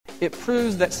it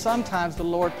proves that sometimes the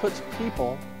Lord puts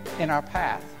people in our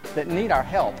path that need our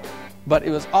help, but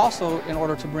it was also in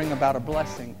order to bring about a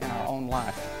blessing in our own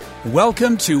life.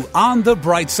 Welcome to On the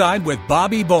Bright Side with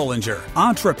Bobby Bollinger,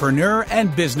 entrepreneur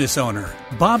and business owner.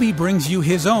 Bobby brings you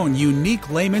his own unique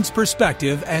layman's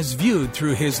perspective as viewed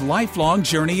through his lifelong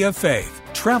journey of faith.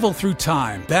 Travel through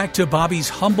time back to Bobby's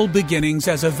humble beginnings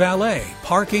as a valet,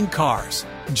 parking cars.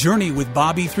 Journey with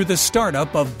Bobby through the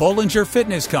startup of Bollinger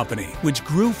Fitness Company, which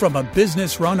grew from a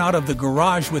business run out of the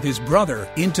garage with his brother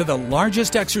into the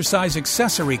largest exercise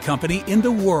accessory company in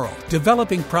the world,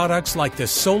 developing products like the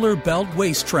Solar Belt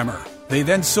Waist Trimmer. They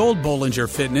then sold Bollinger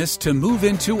Fitness to move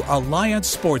into Alliance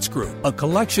Sports Group, a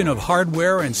collection of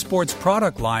hardware and sports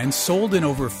product lines sold in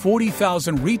over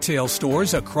 40,000 retail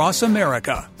stores across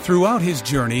America. Throughout his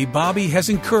journey, Bobby has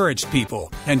encouraged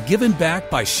people and given back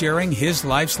by sharing his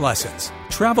life's lessons.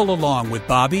 Travel along with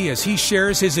Bobby as he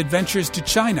shares his adventures to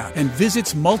China and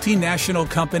visits multinational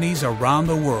companies around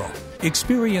the world.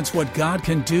 Experience what God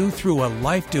can do through a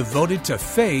life devoted to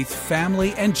faith,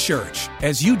 family, and church.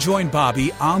 As you join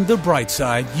Bobby on the bright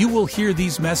side, you will hear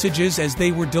these messages as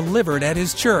they were delivered at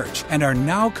his church and are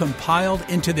now compiled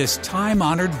into this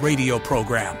time-honored radio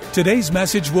program. Today's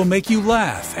message will make you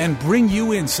laugh and bring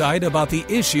you insight about the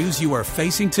issues you are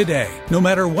facing today. No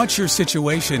matter what your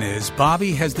situation is,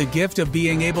 Bobby has the gift of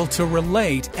being able to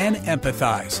relate and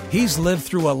empathize. He's lived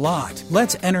through a lot.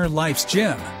 Let's enter life's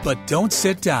gym, but don't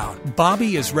sit down.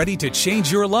 Bobby is ready to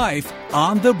change your life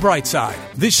on the bright side.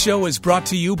 This show is brought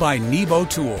to you by Nebo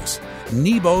Tools.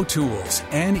 Nebo Tools,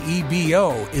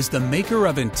 N-E-B-O, is the maker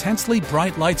of intensely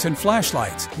bright lights and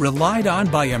flashlights, relied on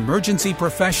by emergency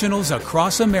professionals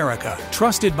across America,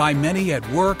 trusted by many at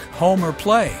work, home, or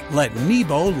play. Let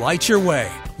Nebo light your way.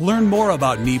 Learn more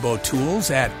about Nebo Tools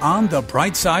at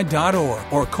onthebrightside.org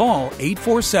or call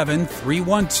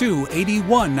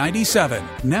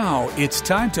 847-312-8197. Now it's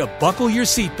time to buckle your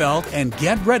seatbelt and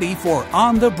get ready for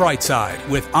On the Bright Side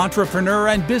with entrepreneur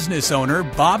and business owner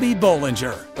Bobby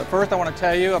Bollinger. But first I want to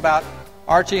tell you about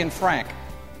Archie and Frank.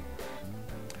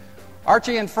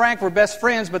 Archie and Frank were best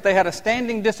friends, but they had a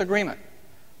standing disagreement.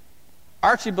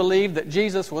 Archie believed that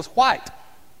Jesus was white,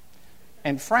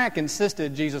 and Frank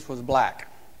insisted Jesus was black.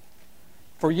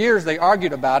 For years they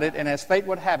argued about it, and as fate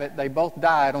would have it, they both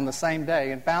died on the same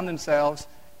day and found themselves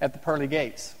at the pearly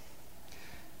gates.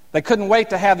 They couldn't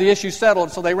wait to have the issue settled,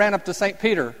 so they ran up to St.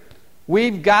 Peter.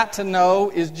 "We've got to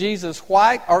know, is Jesus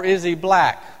white or is he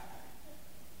black?"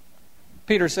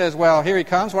 Peter says, "Well, here he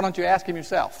comes. Why don't you ask him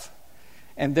yourself?"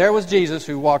 And there was Jesus,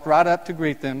 who walked right up to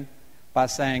greet them by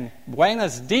saying,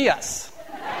 "Buenos dias."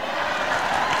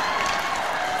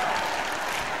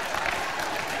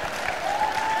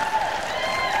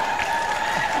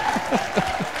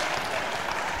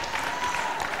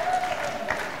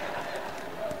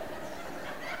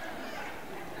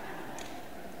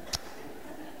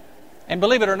 And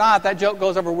believe it or not, that joke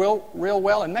goes over real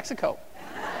well in Mexico.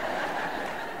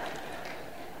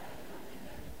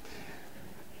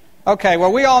 Okay,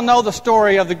 well, we all know the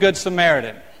story of the Good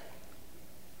Samaritan.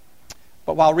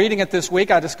 But while reading it this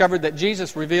week, I discovered that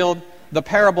Jesus revealed the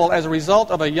parable as a result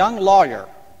of a young lawyer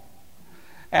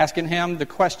asking him the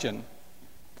question,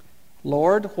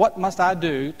 "Lord, what must I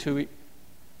do to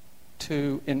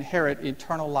inherit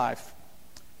eternal life?"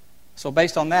 So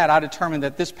based on that, I determined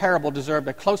that this parable deserved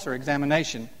a closer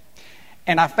examination.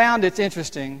 And I found it's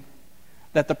interesting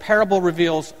that the parable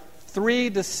reveals three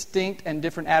distinct and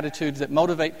different attitudes that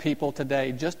motivate people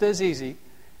today just as easy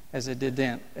as it did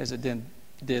then.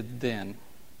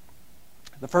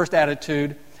 The first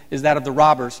attitude is that of the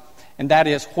robbers, and that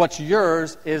is, "What's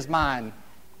yours is mine."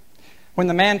 When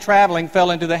the man traveling fell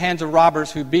into the hands of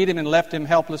robbers who beat him and left him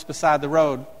helpless beside the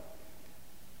road,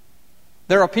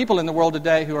 there are people in the world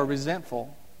today who are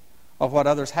resentful of what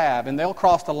others have, and they'll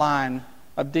cross the line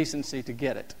of decency to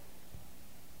get it.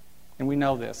 And we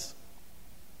know this.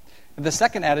 The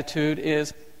second attitude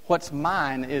is, "What's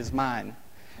mine is mine."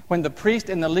 When the priest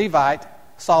and the Levite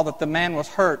saw that the man was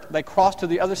hurt, they crossed to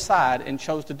the other side and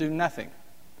chose to do nothing.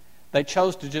 They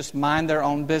chose to just mind their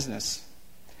own business.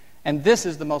 And this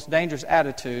is the most dangerous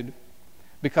attitude,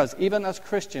 because even us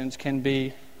Christians can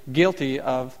be guilty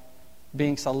of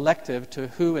being selective to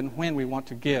who and when we want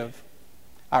to give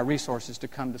our resources to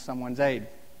come to someone's aid.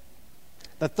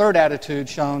 The third attitude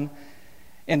shown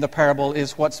in the parable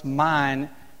is, "What's mine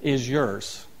is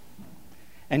yours."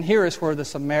 And here is where the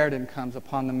Samaritan comes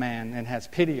upon the man and has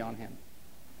pity on him.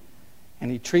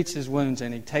 And he treats his wounds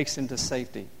and he takes him to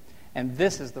safety. And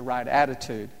this is the right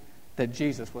attitude that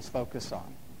Jesus was focused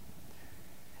on.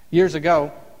 Years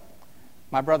ago,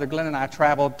 my brother Glenn and I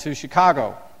traveled to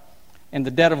Chicago in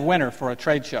the dead of winter for a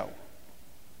trade show.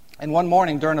 And one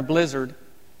morning during a blizzard,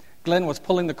 Glenn was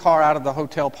pulling the car out of the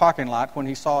hotel parking lot when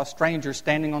he saw a stranger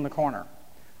standing on the corner,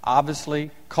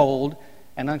 obviously cold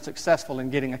and unsuccessful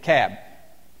in getting a cab.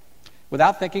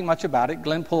 Without thinking much about it,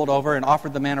 Glenn pulled over and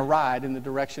offered the man a ride in the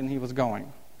direction he was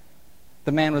going.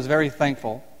 The man was very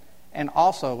thankful and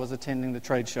also was attending the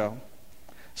trade show.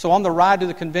 So on the ride to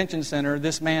the convention center,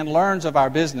 this man learns of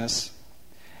our business,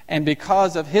 and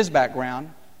because of his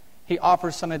background, he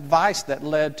offers some advice that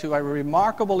led to a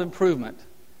remarkable improvement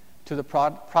to the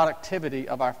productivity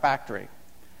of our factory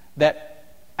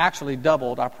that actually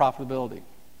doubled our profitability.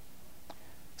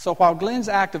 So while Glenn's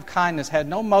act of kindness had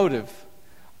no motive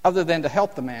other than to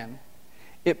help the man,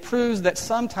 it proves that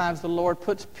sometimes the Lord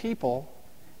puts people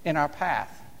in our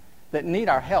path that need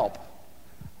our help,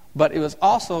 but it was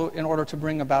also in order to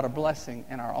bring about a blessing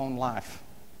in our own life.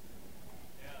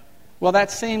 Well, that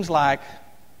seems like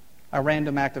a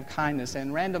random act of kindness,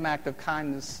 and random acts of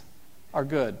kindness are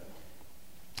good.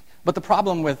 But the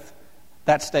problem with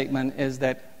that statement is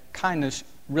that kindness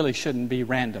really shouldn't be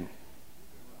random.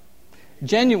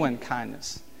 Genuine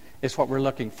kindness is what we're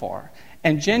looking for.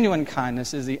 And genuine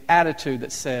kindness is the attitude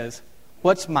that says,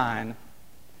 what's mine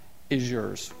is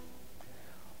yours.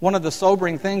 One of the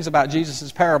sobering things about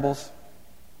Jesus' parables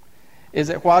is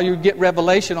that while you get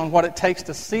revelation on what it takes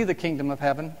to see the kingdom of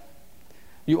heaven,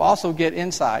 you also get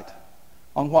insight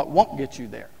on what won't get you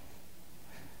there.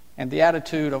 And the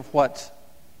attitude of what's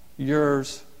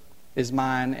yours is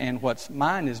mine and what's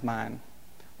mine is mine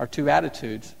are two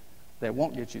attitudes that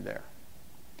won't get you there.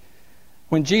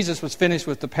 When Jesus was finished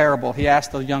with the parable, he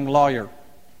asked the young lawyer,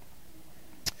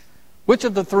 which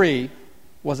of the three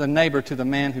was a neighbor to the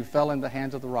man who fell in the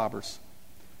hands of the robbers?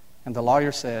 And the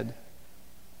lawyer said,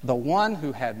 the one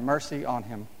who had mercy on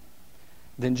him.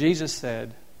 Then Jesus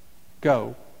said,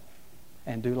 go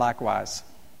and do likewise.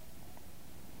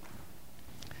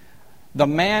 The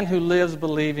man who lives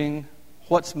believing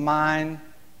what's mine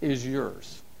is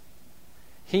yours.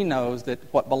 He knows that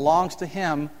what belongs to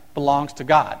him belongs to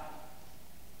God.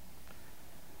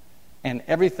 And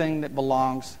everything that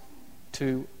belongs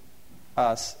to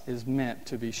us is meant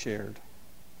to be shared.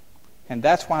 And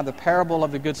that's why the parable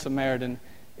of the Good Samaritan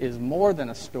is more than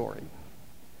a story,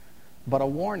 but a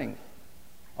warning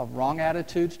of wrong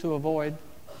attitudes to avoid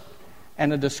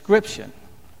and a description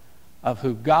of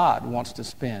who God wants to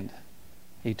spend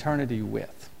eternity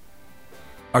with.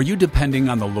 Are you depending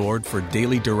on the Lord for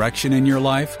daily direction in your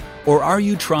life, or are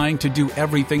you trying to do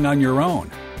everything on your own?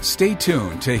 Stay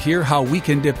tuned to hear how we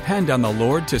can depend on the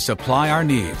Lord to supply our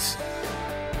needs.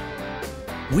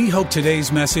 We hope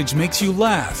today's message makes you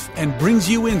laugh and brings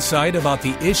you insight about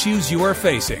the issues you are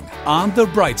facing. On the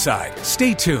bright side,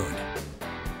 stay tuned.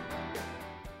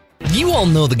 You all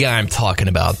know the guy I'm talking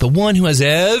about, the one who has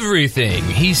everything.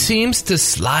 He seems to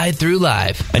slide through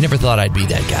life. I never thought I'd be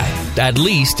that guy. At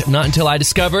least, not until I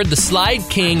discovered the Slide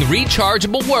King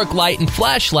rechargeable work light and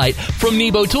flashlight from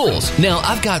Nebo Tools. Now,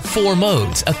 I've got 4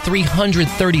 modes, a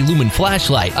 330 lumen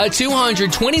flashlight, a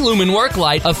 220 lumen work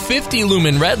light, a 50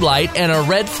 lumen red light, and a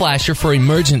red flasher for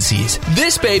emergencies.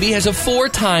 This baby has a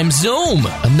 4-time zoom,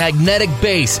 a magnetic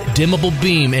base, dimmable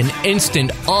beam, and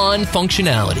instant on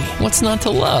functionality. What's not to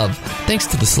love? Thanks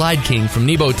to the Slide King from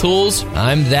Nebo Tools,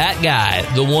 I'm that guy,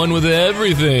 the one with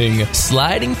everything,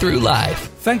 sliding through life.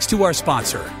 Thanks to our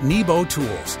sponsor, Nebo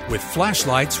Tools, with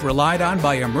flashlights relied on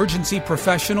by emergency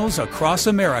professionals across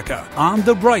America. On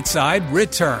the Bright Side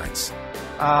returns.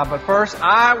 But first,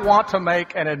 I want to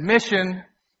make an admission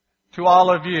to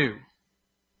all of you.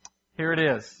 Here it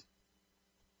is.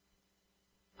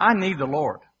 I need the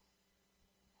Lord.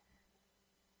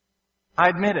 I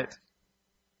admit it.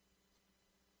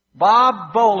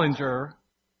 Bob Bollinger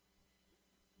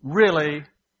really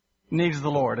needs the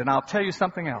Lord. And I'll tell you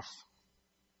something else.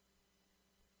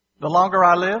 The longer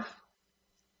I live,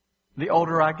 the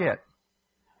older I get.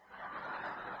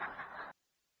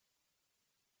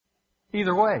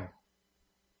 Either way,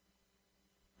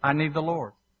 I need the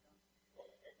Lord.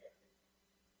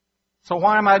 So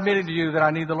why am I admitting to you that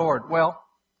I need the Lord? Well,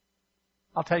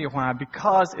 I'll tell you why.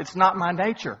 Because it's not my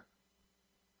nature.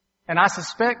 And I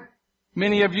suspect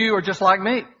many of you are just like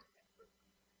me.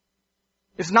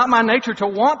 It's not my nature to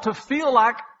want to feel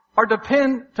like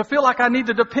I need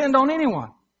to depend on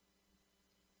anyone.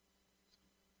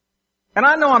 And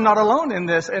I know I'm not alone in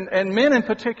this, and men in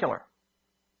particular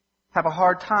have a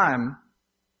hard time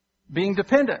being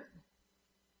dependent.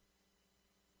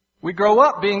 We grow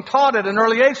up being taught at an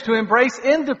early age to embrace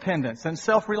independence and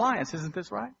self-reliance. Isn't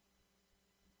this right?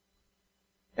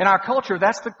 In our culture,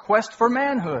 that's the quest for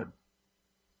manhood.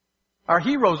 Our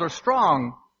heroes are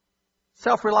strong,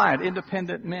 self-reliant,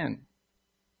 independent men.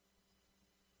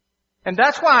 And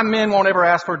that's why men won't ever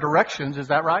ask for directions. Is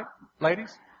that right,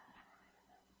 ladies?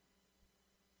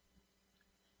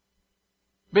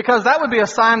 Because that would be a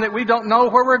sign that we don't know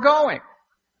where we're going.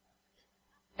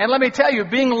 And let me tell you,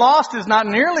 being lost is not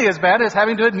nearly as bad as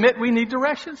having to admit we need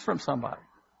directions from somebody.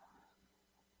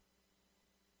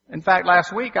 In fact,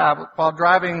 last week, while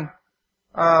driving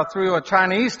through a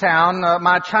Chinese town,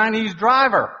 my Chinese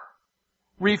driver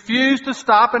refused to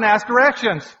stop and ask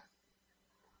directions.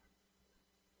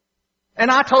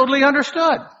 And I totally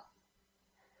understood.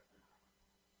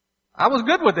 I was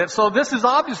good with it. So this is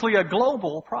obviously a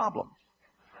global problem.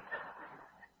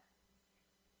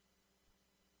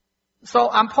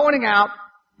 So I'm pointing out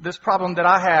this problem that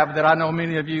I have, that I know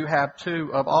many of you have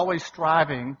too, of always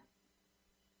striving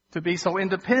to be so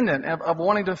independent, of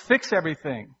wanting to fix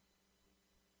everything,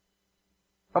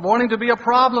 of wanting to be a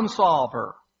problem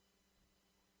solver,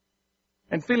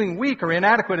 and feeling weak or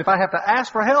inadequate if I have to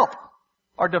ask for help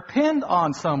or depend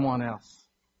on someone else.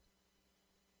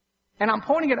 And I'm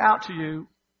pointing it out to you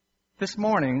this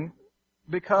morning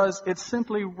because it's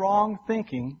simply wrong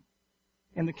thinking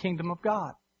in the kingdom of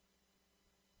God.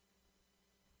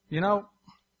 You know,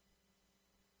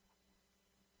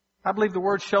 I believe the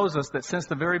Word shows us that since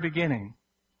the very beginning,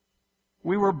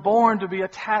 we were born to be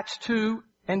attached to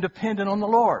and dependent on the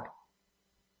Lord.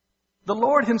 The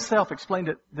Lord Himself explained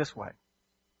it this way.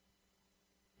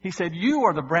 He said, "You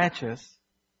are the branches,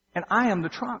 and I am the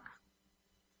trunk.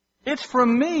 It's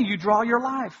from me you draw your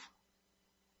life."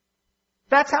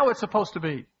 That's how it's supposed to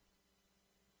be.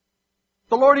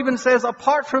 The Lord even says,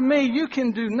 "Apart from me, you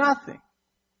can do nothing."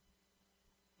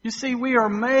 You see, we are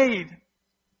made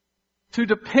to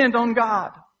depend on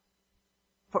God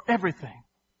for everything.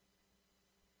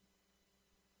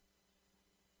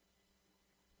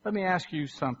 Let me ask you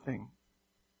something.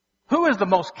 Who is the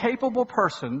most capable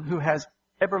person who has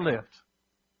ever lived?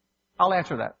 I'll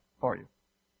answer that for you.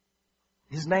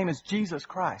 His name is Jesus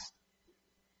Christ.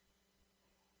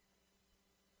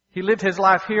 He lived His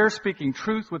life here speaking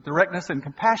truth with directness and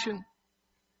compassion.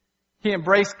 He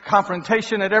embraced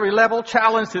confrontation at every level,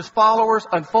 challenged His followers,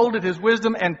 unfolded His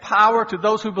wisdom and power to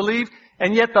those who believe,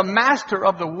 and yet the master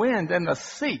of the wind and the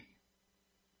sea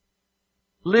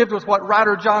lived with what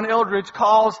writer John Eldridge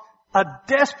calls a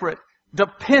desperate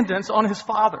dependence on His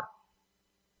Father.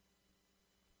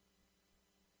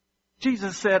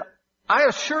 Jesus said, "I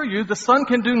assure you the Son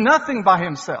can do nothing by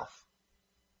Himself.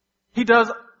 He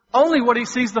does only what He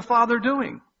sees the Father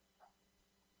doing."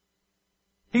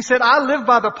 He said, "I live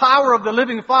by the power of the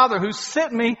living Father who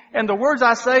sent me, and the words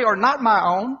I say are not my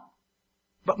own,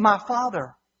 but my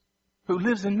Father who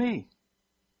lives in me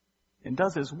and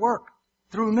does His work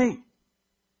through me."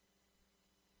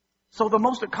 So the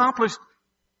most accomplished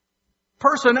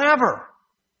person ever,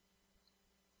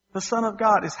 the Son of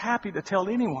God, is happy to tell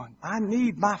anyone, "I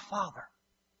need my Father.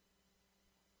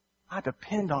 I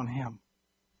depend on Him."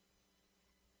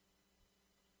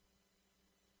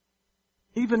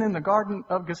 Even in the Garden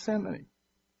of Gethsemane,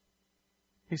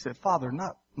 He said, "Father,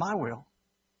 not my will,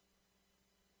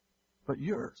 but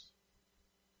yours."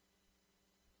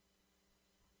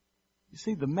 You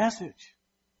see, the message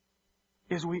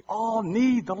is we all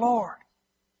need the Lord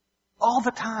all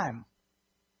the time.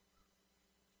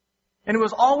 And it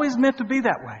was always meant to be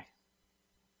that way.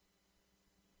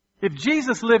 If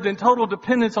Jesus lived in total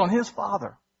dependence on His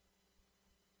Father,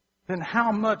 then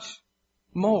how much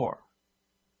more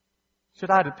should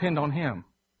I depend on Him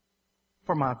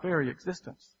for my very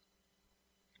existence?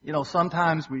 You know,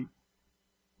 sometimes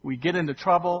we get into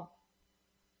trouble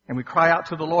and we cry out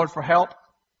to the Lord for help.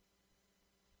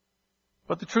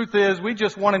 But the truth is, we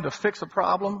just want Him to fix a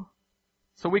problem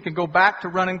so we can go back to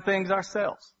running things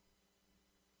ourselves.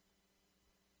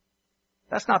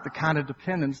 That's not the kind of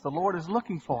dependence the Lord is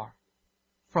looking for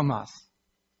from us.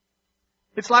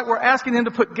 It's like we're asking Him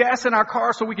to put gas in our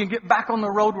car so we can get back on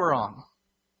the road we're on.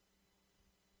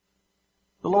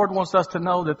 The Lord wants us to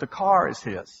know that the car is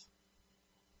His.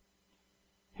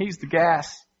 He's the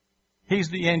gas. He's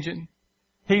the engine.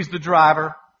 He's the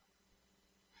driver.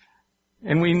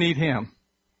 And we need Him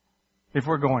if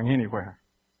we're going anywhere.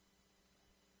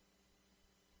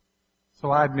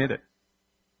 So I admit it.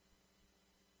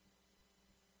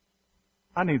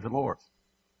 I need the Lord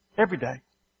every day,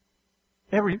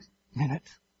 every minute.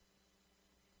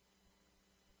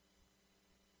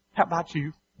 How about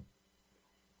you?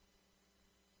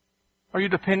 Are you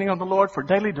depending on the Lord for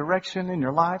daily direction in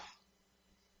your life?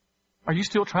 Are you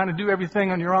still trying to do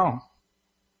everything on your own?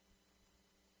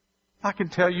 I can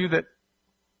tell you that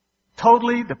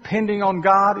totally depending on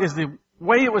God is the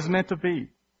way it was meant to be.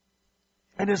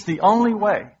 It is the only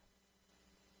way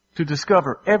to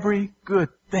discover every good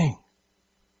thing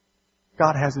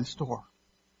God has in store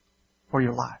for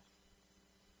your life.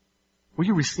 Will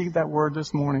you receive that word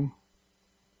this morning?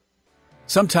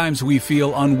 Sometimes we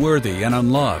feel unworthy and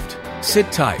unloved.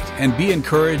 Sit tight and be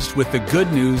encouraged with the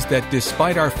good news that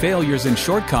despite our failures and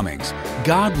shortcomings,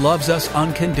 God loves us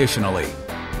unconditionally.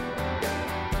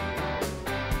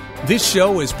 This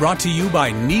show is brought to you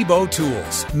by Nebo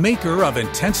Tools, maker of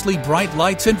intensely bright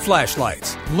lights and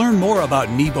flashlights. Learn more about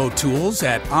Nebo Tools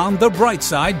at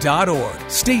onthebrightside.org.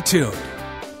 Stay tuned.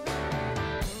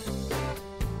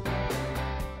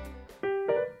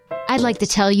 I'd like to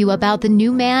tell you about the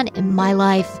new man in my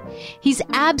life. He's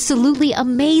absolutely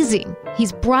amazing.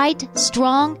 He's bright,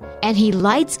 strong, and he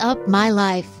lights up my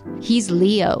life. He's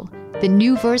Leo, the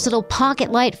new versatile pocket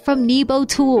light from Nebo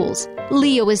Tools.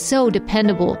 Leo is so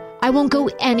dependable. I won't go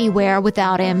anywhere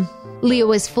without him.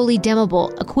 Leo is fully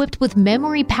dimmable, equipped with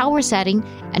memory power setting,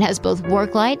 and has both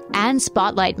work light and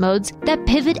spotlight modes that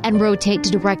pivot and rotate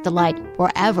to direct the light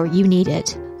wherever you need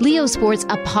it. Leo sports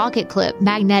a pocket clip,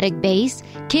 magnetic base,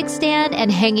 kickstand,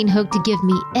 and hanging hook to give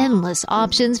me endless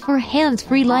options for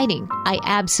hands-free lighting. I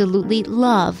absolutely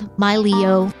love my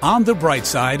Leo. On the Bright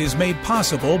Side is made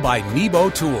possible by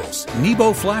Nebo Tools.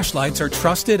 Nebo flashlights are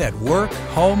trusted at work,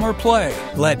 home, or play.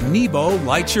 Let Nebo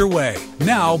light your way.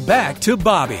 Now back to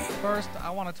Bobby. First,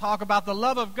 I want to talk about the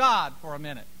love of God for a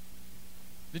minute.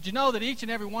 Did you know that each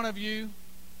and every one of you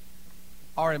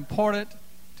are important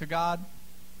to God?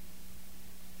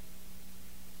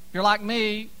 If you're like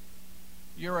me,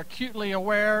 you're acutely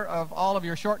aware of all of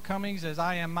your shortcomings as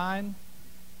I am mine,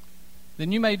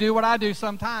 then you may do what I do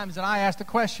sometimes, and I ask the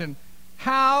question,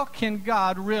 how can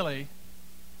God really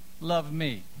love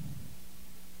me?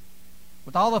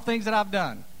 With all the things that I've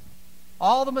done,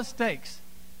 all the mistakes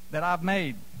that I've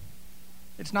made,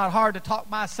 it's not hard to talk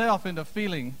myself into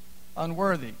feeling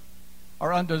unworthy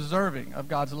or undeserving of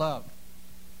God's love.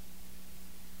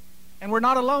 And we're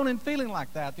not alone in feeling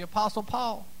like that. The Apostle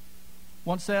Paul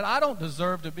once said, I don't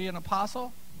deserve to be an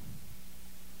apostle.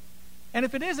 And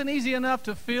if it isn't easy enough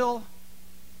to feel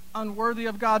unworthy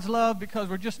of God's love because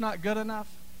we're just not good enough,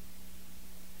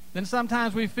 then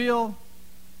sometimes we feel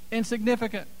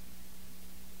insignificant.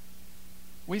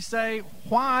 We say,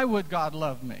 why would God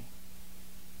love me?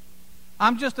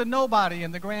 I'm just a nobody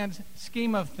in the grand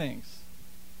scheme of things.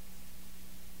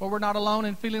 But we're not alone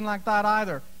in feeling like that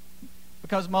either,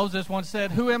 because Moses once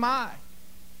said, who am I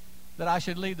that I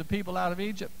should lead the people out of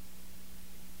Egypt?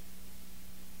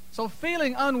 So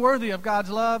feeling unworthy of God's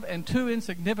love and too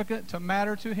insignificant to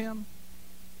matter to Him,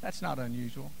 that's not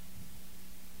unusual.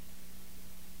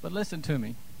 But listen to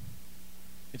me.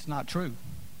 It's not true.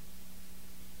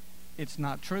 It's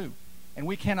not true. And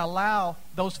we can't allow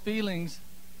those feelings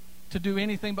to do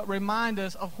anything but remind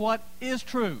us of what is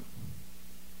true.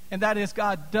 And that is,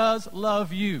 God does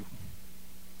love you.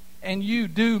 And you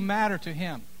do matter to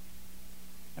Him.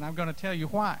 And I'm going to tell you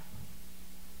why.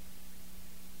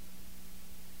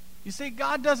 You see,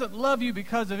 God doesn't love you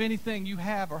because of anything you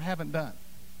have or haven't done.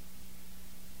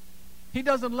 He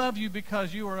doesn't love you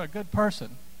because you are a good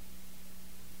person.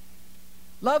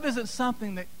 Love isn't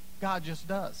something that God just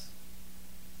does.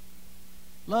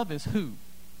 Love is who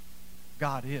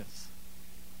God is.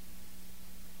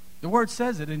 The Word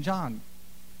says it in John.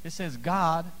 It says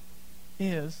God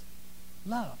is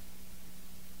love.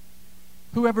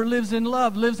 Whoever lives in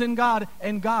love lives in God,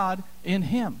 and God in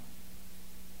him.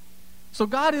 So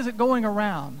God isn't going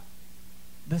around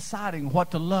deciding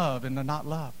what to love and to not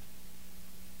love.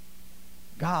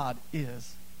 God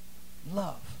is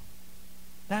love.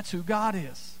 That's who God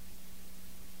is.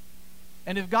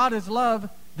 And if God is love,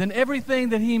 then everything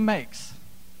that He makes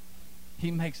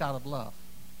out of love.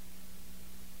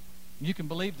 You can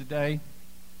believe today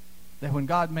that when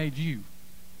God made you,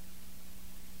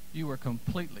 you were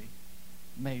completely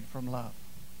made from love.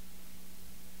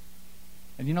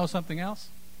 And you know something else?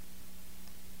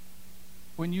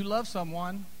 When you love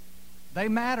someone, they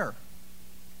matter.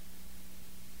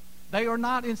 They are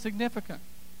not insignificant.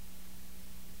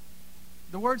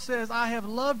 The Word says, I have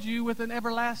loved you with an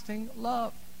everlasting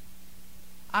love.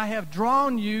 I have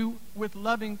drawn you with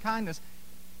loving kindness.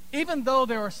 Even though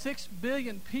there are 6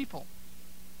 billion people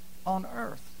on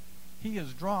earth, He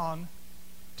is drawn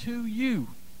to you.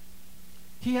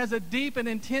 He has a deep and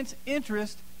intense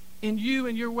interest in you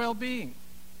and your well-being.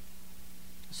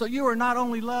 So you are not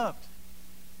only loved,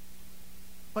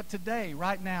 but today,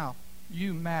 right now,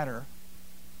 you matter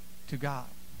to God.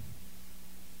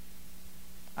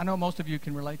 I know most of you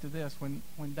can relate to this.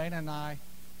 When Dana and I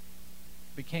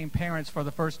became parents for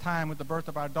the first time with the birth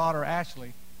of our daughter,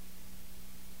 Ashley,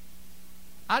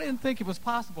 I didn't think it was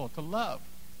possible to love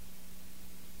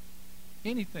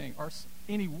anything or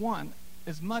anyone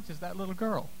as much as that little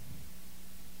girl.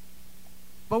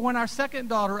 But when our second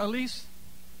daughter, Elise,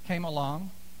 came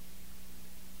along,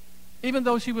 even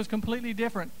though she was completely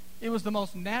different, it was the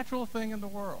most natural thing in the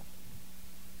world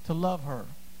to love her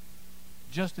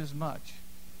just as much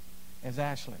as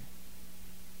Ashley.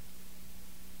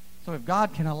 So if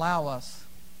God can allow us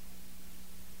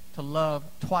to love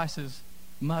twice as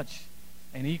much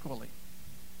and equally,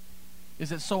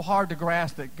 is it so hard to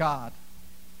grasp that God,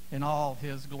 in all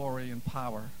His glory and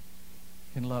power,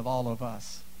 can love all of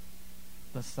us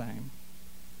the same?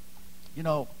 You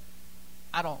know,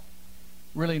 I don't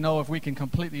really know if we can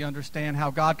completely understand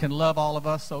how God can love all of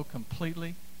us so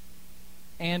completely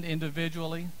and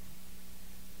individually.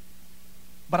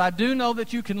 But I do know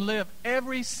that you can live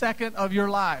every second of your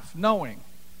life knowing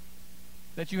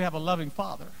that you have a loving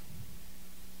Father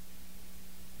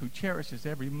who cherishes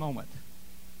every moment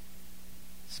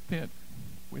spent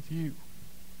with you.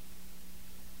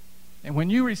 And when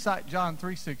you recite John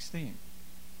 3:16,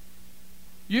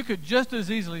 you could just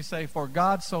as easily say, "For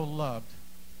God so loved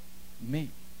me,"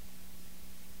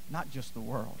 not just the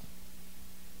world.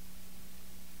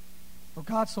 For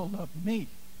God so loved me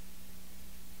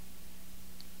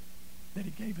that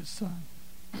He gave His Son,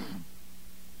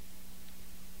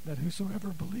 that whosoever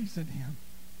believes in Him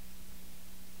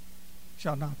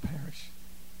shall not perish,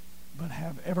 but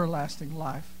have everlasting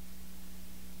life.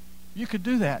 You could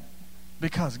do that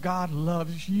because God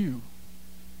loves you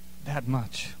that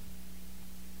much.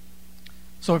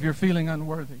 So if you're feeling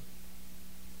unworthy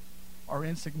or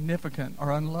insignificant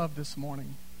or unloved this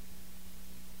morning,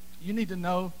 you need to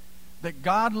know that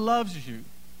God loves you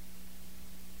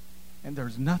and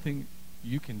there's nothing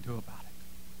you can do about it.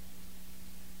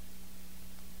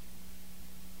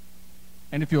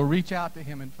 And if you'll reach out to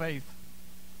Him in faith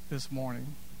this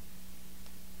morning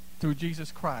through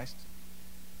Jesus Christ,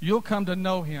 you'll come to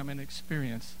know Him and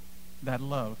experience that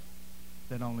love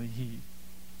that only He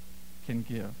can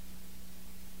give.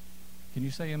 Can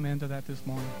you say amen to that this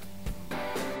morning?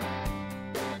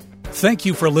 Thank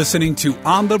you for listening to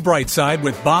On the Bright Side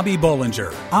with Bobby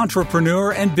Bollinger,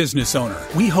 entrepreneur and business owner.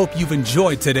 We hope you've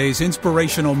enjoyed today's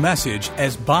inspirational message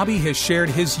as Bobby has shared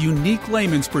his unique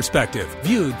layman's perspective,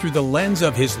 viewed through the lens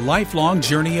of his lifelong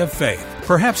journey of faith.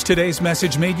 Perhaps today's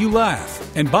message made you laugh,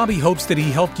 and Bobby hopes that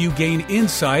he helped you gain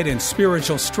insight and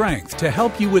spiritual strength to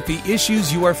help you with the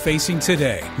issues you are facing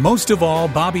today. Most of all,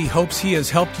 Bobby hopes he has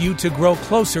helped you to grow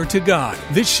closer to God.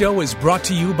 This show is brought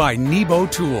to you by Nebo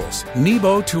Tools.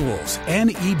 Nebo Tools,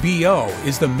 Nebo,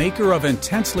 is the maker of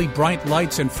intensely bright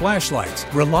lights and flashlights,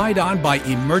 relied on by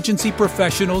emergency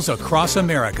professionals across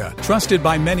America, trusted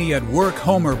by many at work,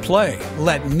 home, or play.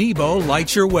 Let Nebo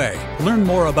light your way. Learn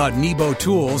more about Nebo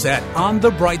Tools at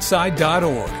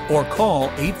onthebrightside.org or call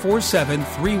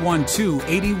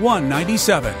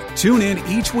 847-312-8197. Tune in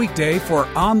each weekday for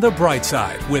On the Bright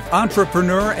Side with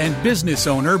entrepreneur and business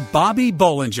owner Bobby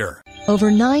Bollinger.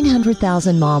 Over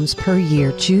 900,000 moms per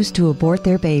year choose to abort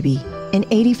their baby, and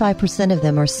 85% of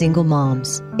them are single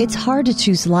moms. It's hard to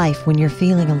choose life when you're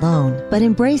feeling alone, but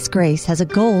Embrace Grace has a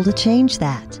goal to change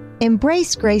that.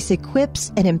 Embrace Grace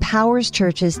equips and empowers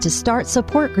churches to start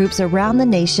support groups around the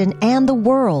nation and the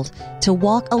world to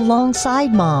walk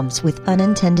alongside moms with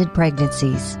unintended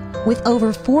pregnancies. With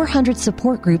over 400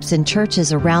 support groups in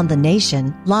churches around the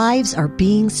nation, lives are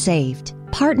being saved.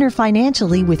 Partner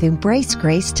financially with Embrace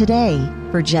Grace today.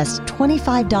 For just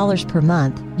 $25 per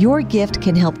month, your gift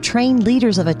can help train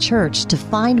leaders of a church to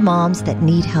find moms that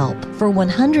need help. For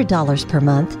 $100 per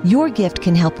month, your gift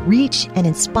can help reach and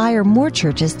inspire more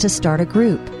churches to start a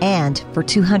group. And for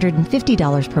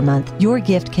 $250 per month, your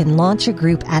gift can launch a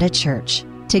group at a church.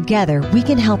 Together, we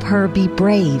can help her be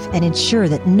brave and ensure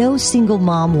that no single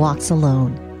mom walks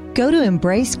alone. Go to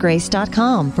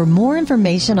EmbraceGrace.com for more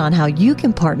information on how you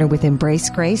can partner with Embrace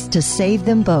Grace to save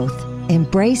them both.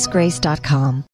 EmbraceGrace.com.